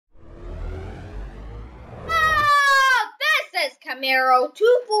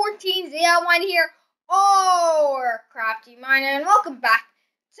Mero21401 here, or Crafty Miner, and welcome back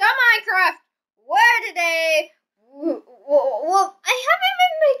to Minecraft, where today, well, I haven't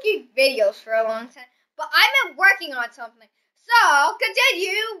been making videos for a long time, but I've been working on something, so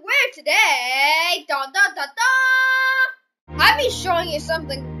continue with today, I'll be showing you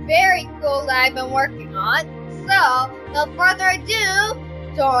something very cool that I've been working on, so, no further ado,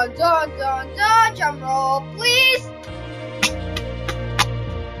 drum roll, please.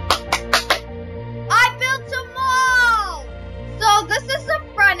 I built a mall. So this is the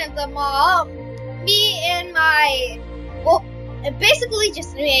front of the mall. Me and my, well, basically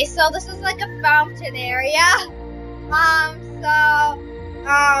just me. So this is like a fountain area.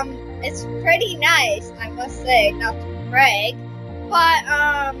 It's pretty nice, I must say, not to brag, but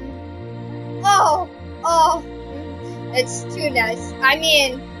it's too nice. I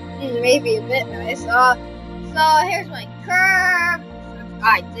mean, maybe a bit nice. So here's my curve.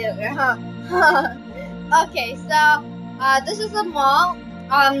 I did it, huh? Okay, so this is a mall.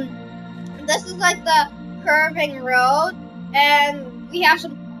 This is like the curving road, and we have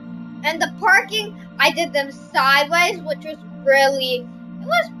some. And the parking, I did them sideways, which was really.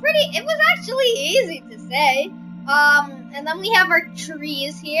 It was actually easy to say. And then we have our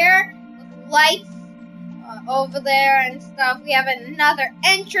trees here with lights. Over there and stuff. We have another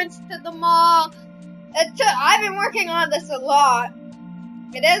entrance to the mall. I've been working on this a lot.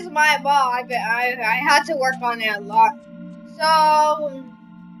 It is my mall. I had to work on it a lot. So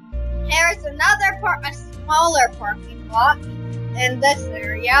here's another a smaller parking lot in this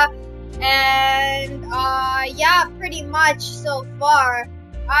area. And yeah, pretty much so far.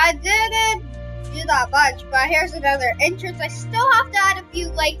 I didn't do that much, but here's another entrance. I still have to add a few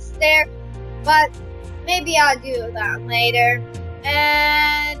lights there, but maybe I'll do that later.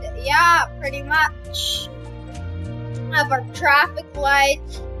 And yeah, pretty much. Have our traffic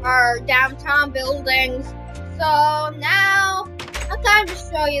lights, our downtown buildings. So now, I'll kind of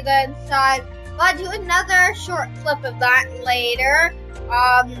show you the inside. I'll do another short clip of that later.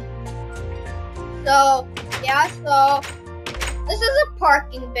 So yeah, so this is a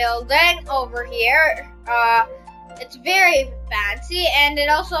parking building over here. It's very fancy, and it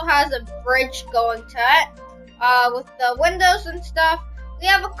also has a bridge going to it, with the windows and stuff. We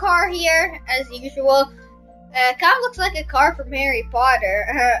have a car here, as usual. It kind of looks like a car from Harry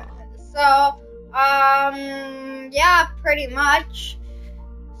Potter. So, yeah, pretty much.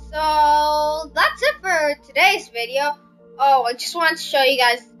 So, that's it for today's video. Oh, I just wanted to show you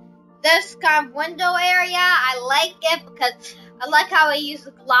guys this kind of window area. I like it because I like how I use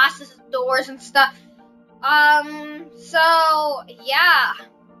the glasses, doors, and stuff. So yeah,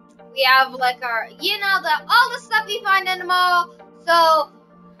 we have like our, all the stuff you find in the mall. So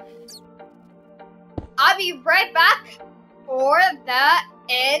I'll be right back for the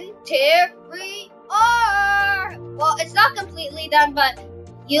interior. Well, it's not completely done, but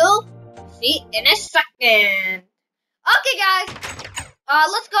you'll see in a second. Okay, guys,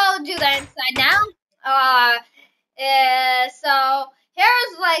 let's go do the inside now. So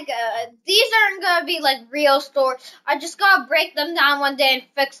here's like, these aren't gonna be like real stores. I just gotta break them down one day and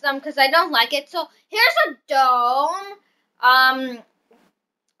fix them because I don't like it. So here's a dome.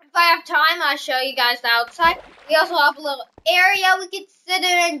 If I have time, I'll show you guys the outside. We also have a little area we can sit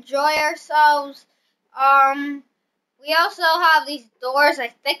and enjoy ourselves. We also have these doors. I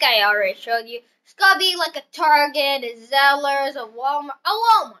think I already showed you. It's gonna be like a Target, a Zellers, a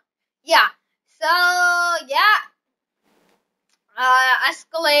Walmart. Yeah. So yeah.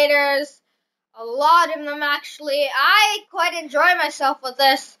 Escalators, a lot of them actually. I quite enjoy myself with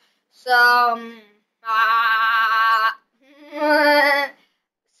this. So, so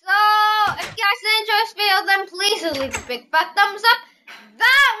if you guys did enjoy this video, then please leave a big fat thumbs up.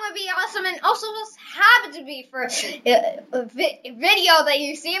 That would be awesome, and also just happen to be for a video that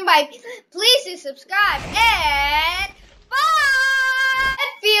you've seen by. Please do subscribe and bye.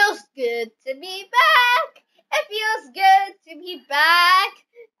 It feels good to be back. It feels good to be back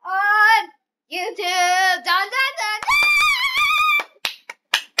on YouTube. Dun, dun,